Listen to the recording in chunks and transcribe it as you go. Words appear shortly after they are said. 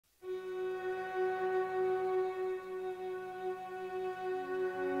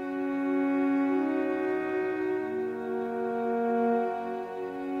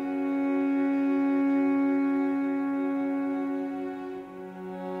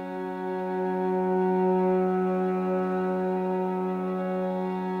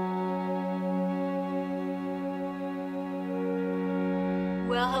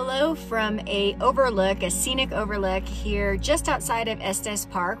Well, hello from a scenic overlook here just outside of Estes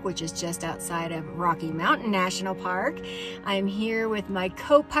Park, which is just outside of Rocky Mountain National Park. I'm here with my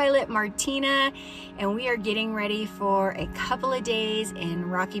co-pilot Martina, and we are getting ready for a couple of days in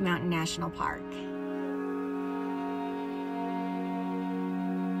Rocky Mountain National Park.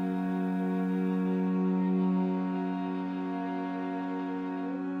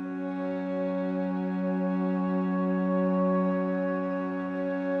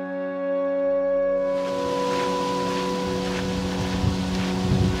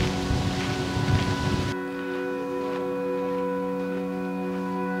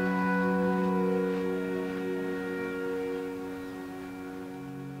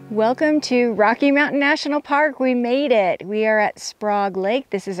 Welcome to Rocky Mountain National Park. We made it. We are at Sprague Lake.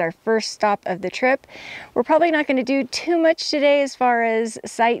 This is our first stop of the trip. We're probably not going to do too much today as far as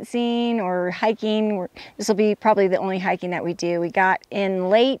sightseeing or hiking. This will be probably the only hiking that we do. We got in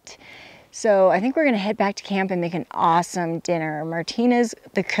late, so I think we're going to head back to camp and make an awesome dinner. Martina's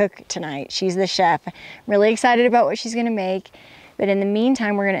the cook tonight. She's the chef. I'm really excited about what she's going to make. But in the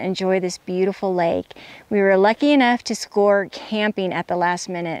meantime, we're going to enjoy this beautiful lake. We were lucky enough to score camping at the last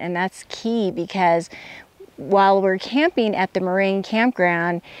minute, and that's key because while we're camping at the Moraine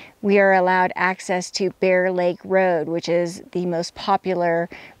Campground, we are allowed access to Bear Lake Road, which is the most popular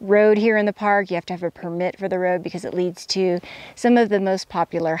road here in the park. You have to have a permit for the road because it leads to some of the most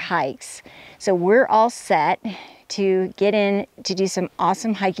popular hikes. So we're all set to get in to do some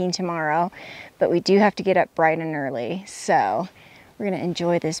awesome hiking tomorrow, but we do have to get up bright and early. So we're going to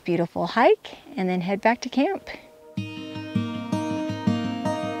enjoy this beautiful hike and then head back to camp.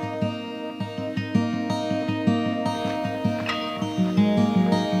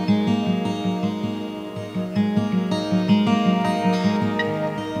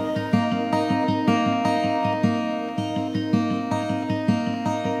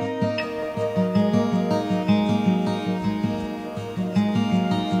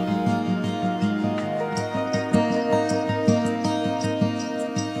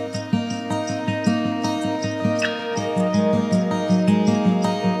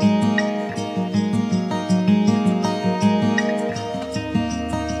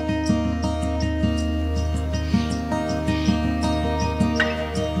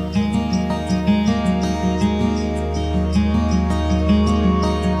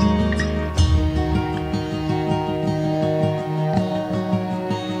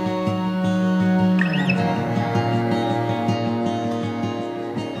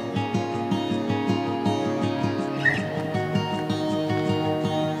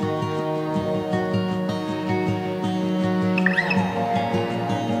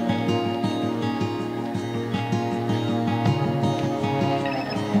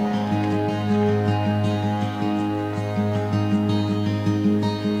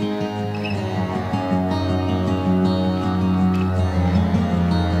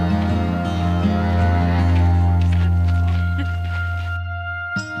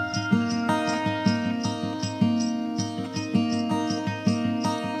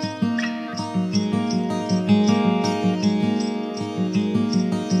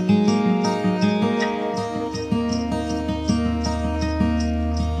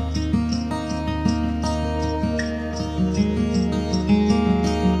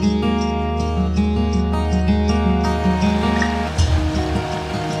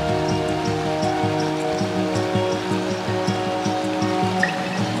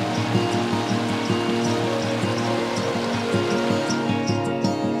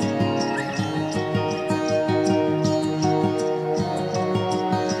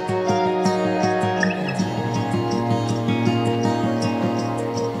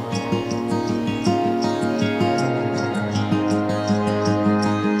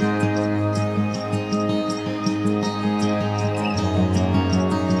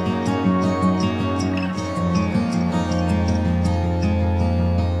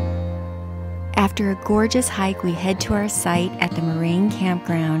 After a gorgeous hike, we head to our site at the Moraine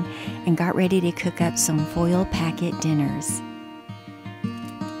Campground and got ready to cook up some foil packet dinners.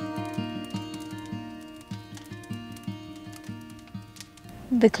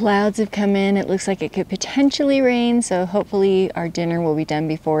 The clouds have come in. It looks like it could potentially rain, so hopefully our dinner will be done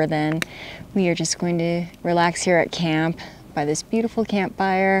before then. We are just going to relax here at camp by this beautiful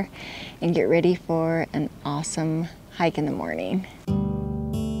campfire and get ready for an awesome hike in the morning.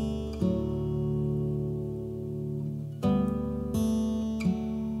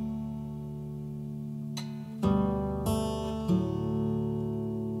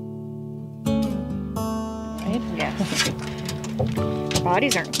 Our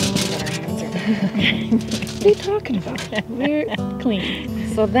bodies aren't clean, but our hands are. What are you talking about? We're clean.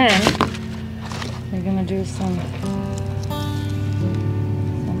 So then we're gonna do some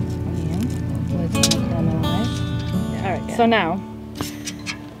onion. Hopefully it's gonna caramelize. All right. So now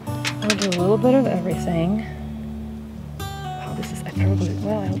I'll do a little bit of everything. Wow, this is. I hope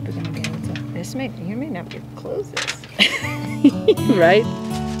we're gonna be able to. You may not be able to close this. Right?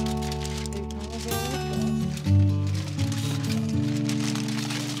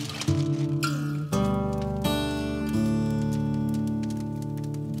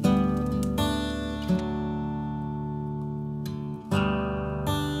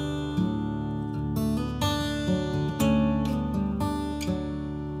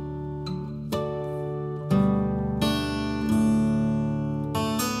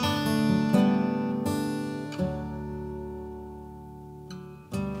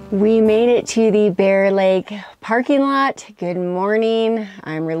 We made it to the Bear Lake parking lot. Good morning.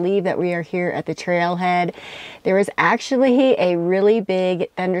 I'm relieved that we are here at the trailhead. There was actually a really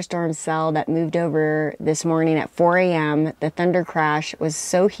big thunderstorm cell that moved over this morning at 4 a.m. The thunder crash was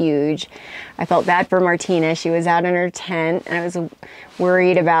so huge. I felt bad for Martina. She was out in her tent and I was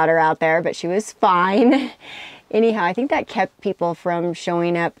worried about her out there, but she was fine. Anyhow, I think that kept people from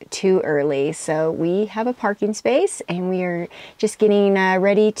showing up too early. So we have a parking space and we are just getting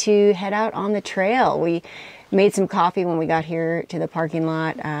ready to head out on the trail. We made some coffee when we got here to the parking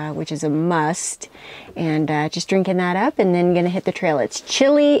lot, which is a must. And just drinking that up and then gonna hit the trail. It's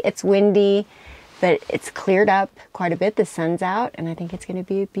chilly, it's windy, but it's cleared up quite a bit. The sun's out and I think it's gonna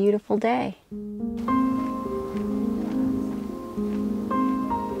be a beautiful day.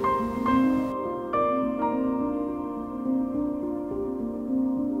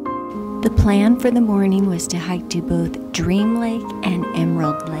 The plan for the morning was to hike to both Dream Lake and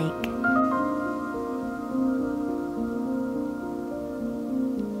Emerald Lake.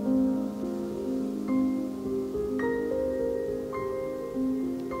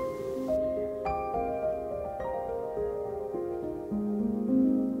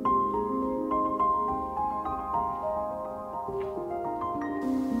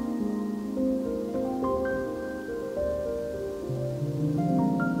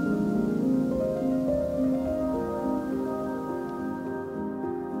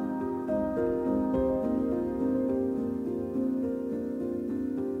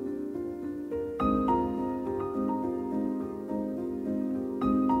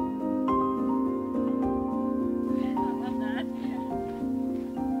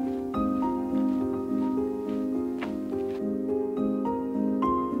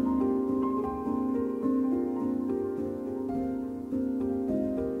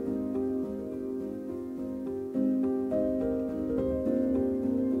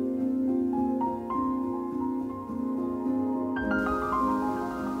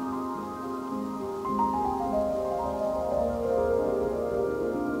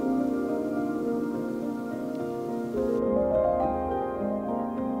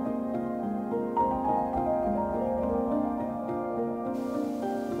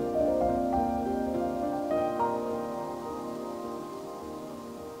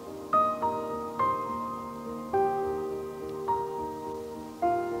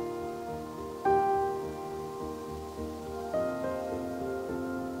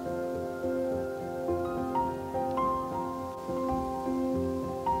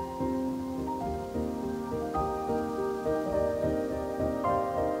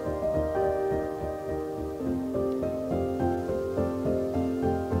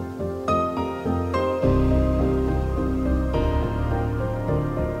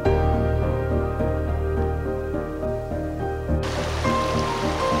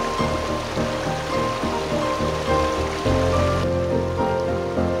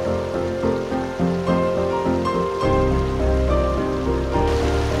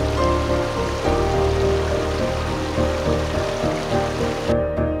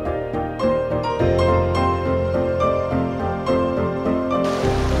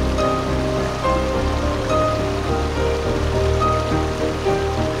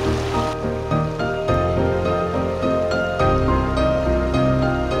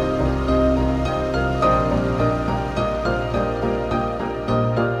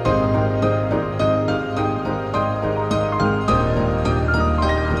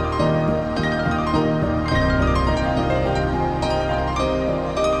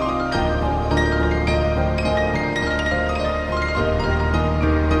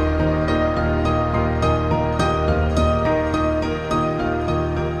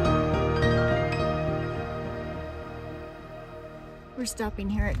 We're stopping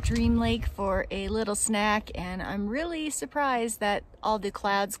here at Dream Lake for a little snack, and I'm really surprised that all the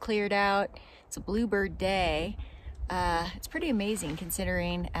clouds cleared out. It's a bluebird day. It's pretty amazing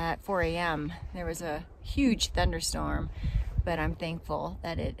considering at 4 a.m. there was a huge thunderstorm, but I'm thankful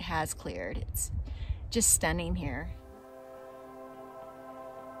that it has cleared. It's just stunning here.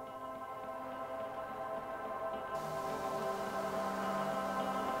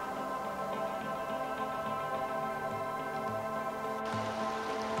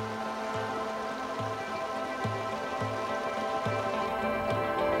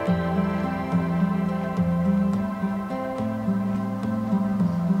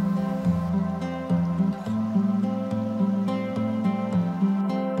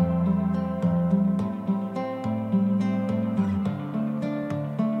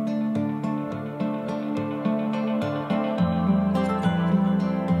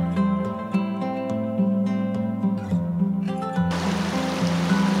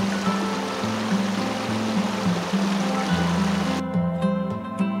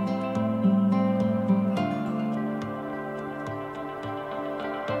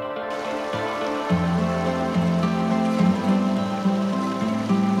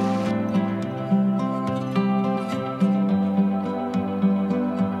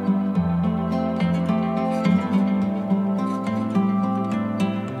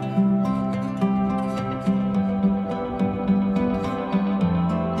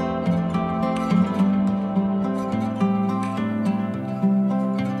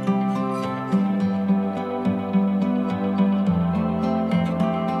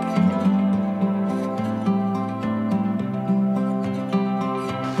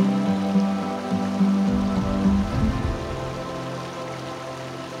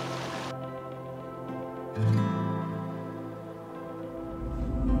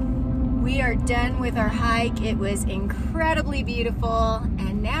 We are done with our hike. It was incredibly beautiful,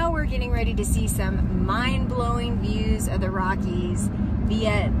 and now we're getting ready to see some mind-blowing views of the Rockies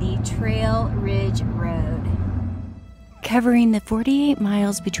via the Trail Ridge Road. Covering the 48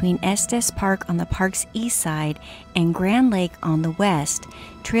 miles between Estes Park on the park's east side and Grand Lake on the west,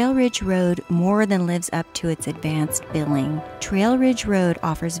 Trail Ridge Road more than lives up to its advanced billing. Trail Ridge Road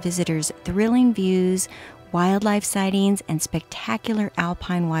offers visitors thrilling views, wildlife sightings, and spectacular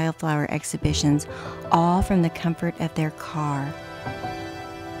alpine wildflower exhibitions, all from the comfort of their car.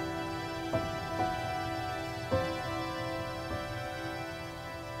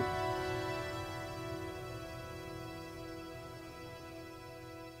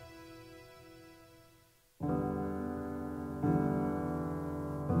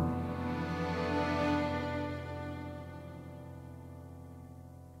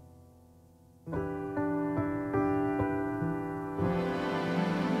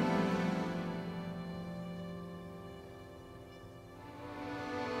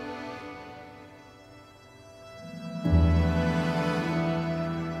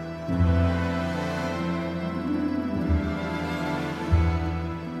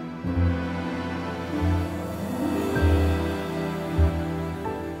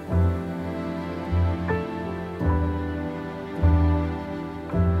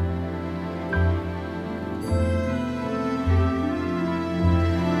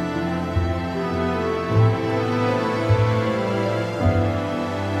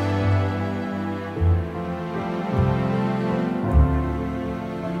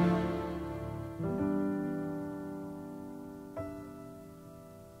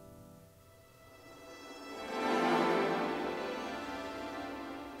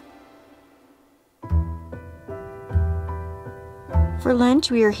 For lunch,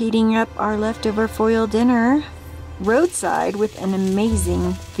 we are heating up our leftover foil dinner roadside with an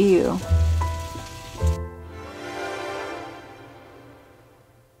amazing view.